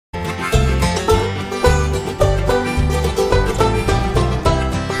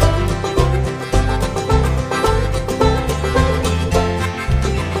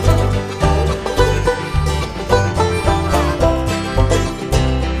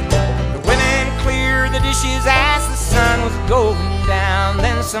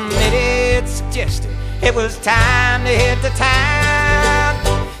some idiot suggested it was time to hit the town.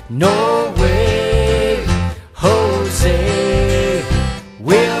 No way, Jose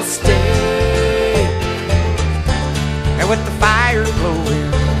will stay. And with the fire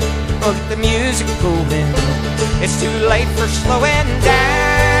glowing, look at the music going, it's too late for slowing down.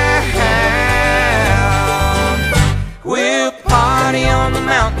 We'll party on the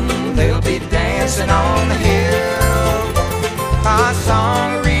mountain, they'll be dancing on the hill. Our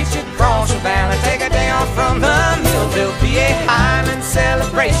song will reach across the valley, take a day off from the mill. There'll be a Highland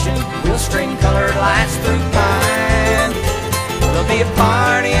celebration, we'll string colored lights through pine. There'll be a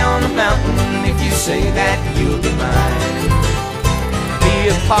party